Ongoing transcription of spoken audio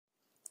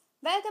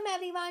Welcome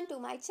everyone to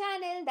my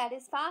channel, that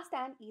is Fast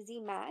and Easy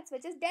Maths,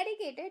 which is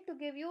dedicated to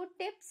give you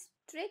tips,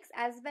 tricks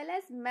as well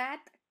as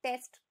math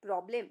test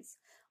problems.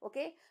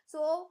 Okay,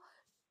 so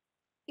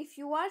if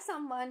you are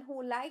someone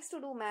who likes to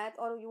do math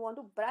or you want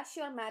to brush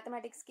your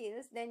mathematics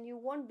skills, then you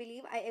won't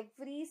believe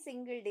every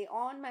single day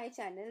on my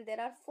channel there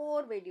are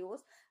 4 videos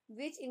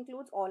which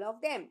includes all of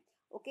them.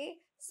 Okay,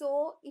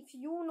 so if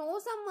you know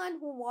someone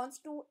who wants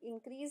to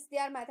increase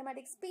their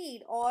mathematics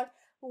speed or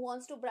who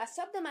wants to brush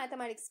up the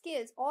mathematics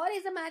skills or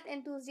is a math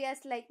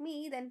enthusiast like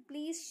me, then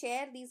please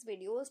share these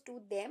videos to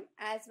them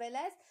as well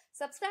as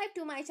subscribe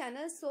to my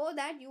channel so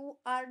that you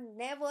are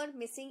never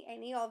missing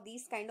any of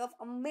these kind of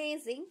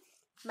amazing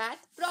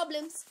math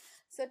problems.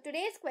 So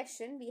today's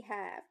question we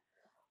have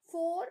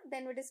 4,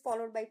 then it is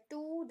followed by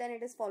 2, then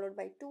it is followed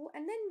by 2,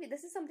 and then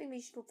this is something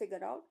we should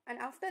figure out. And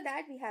after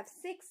that we have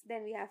 6,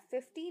 then we have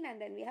 15,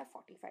 and then we have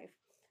 45.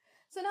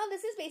 So now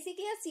this is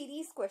basically a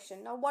series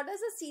question. Now what does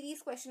a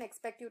series question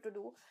expect you to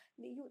do?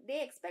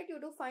 They expect you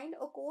to find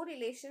a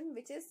correlation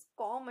which is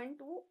common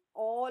to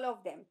all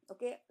of them.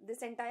 Okay,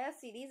 this entire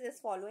series is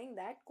following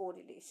that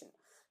correlation.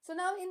 So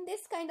now in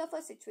this kind of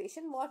a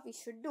situation, what we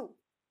should do?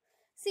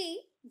 See,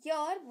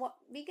 here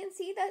we can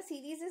see the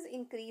series is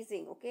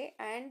increasing, okay,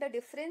 and the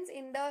difference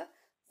in the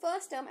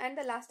first term and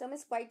the last term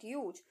is quite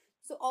huge.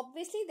 So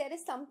obviously there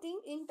is something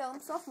in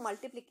terms of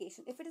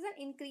multiplication. If it is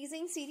an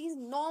increasing series,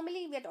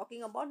 normally we are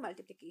talking about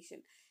multiplication,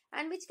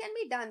 and which can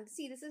be done.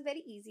 See, this is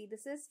very easy.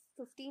 This is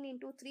 15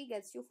 into 3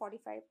 gets you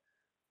 45.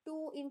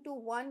 2 into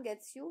 1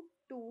 gets you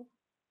 2.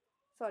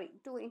 Sorry,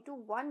 2 into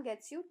 1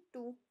 gets you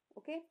 2.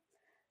 Okay.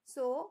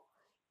 So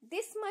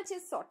this much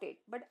is sorted,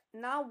 but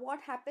now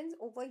what happens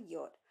over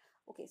here?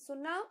 Okay, so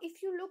now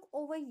if you look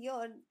over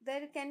here,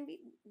 there can be,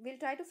 we'll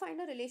try to find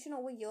a relation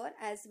over here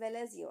as well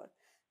as here.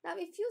 Now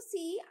if you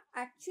see,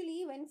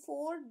 actually when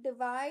 4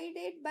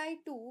 divided by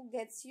 2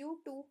 gets you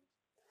 2,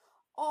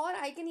 or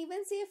I can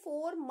even say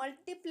 4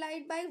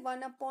 multiplied by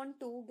 1 upon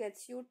 2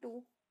 gets you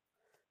 2.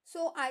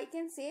 So I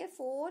can say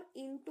 4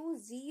 into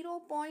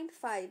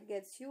 0.5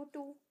 gets you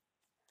 2.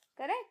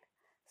 Correct?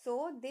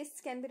 So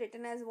this can be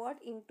written as what?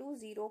 Into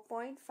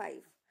 0.5.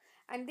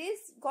 And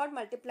this got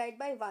multiplied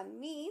by 1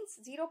 means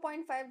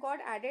 0.5 got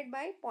added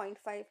by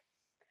 0.5.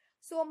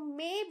 So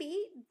maybe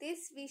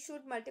this we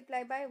should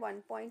multiply by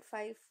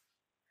 1.5.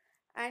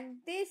 And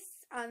this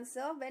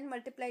answer when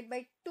multiplied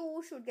by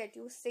 2 should get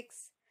you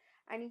 6.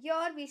 And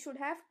here we should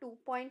have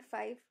 2.5.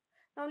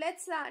 Now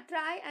let's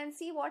try and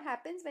see what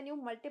happens when you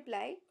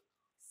multiply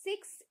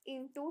 6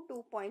 into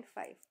 2.5.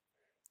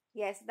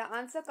 Yes, the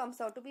answer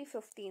comes out to be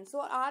 15.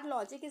 So our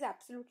logic is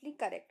absolutely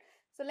correct.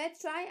 So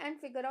let's try and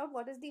figure out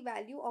what is the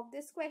value of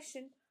this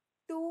question.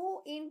 2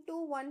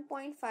 into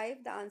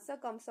 1.5, the answer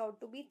comes out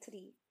to be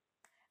 3.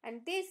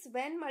 And this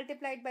when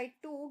multiplied by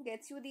 2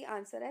 gets you the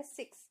answer as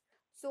 6.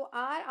 So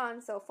our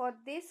answer for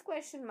this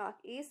question mark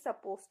is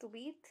supposed to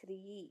be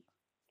 3.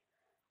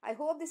 I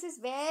hope this is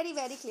very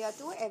clear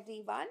to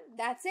everyone.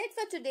 That's it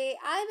for today.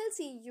 I will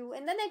see you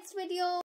in the next video.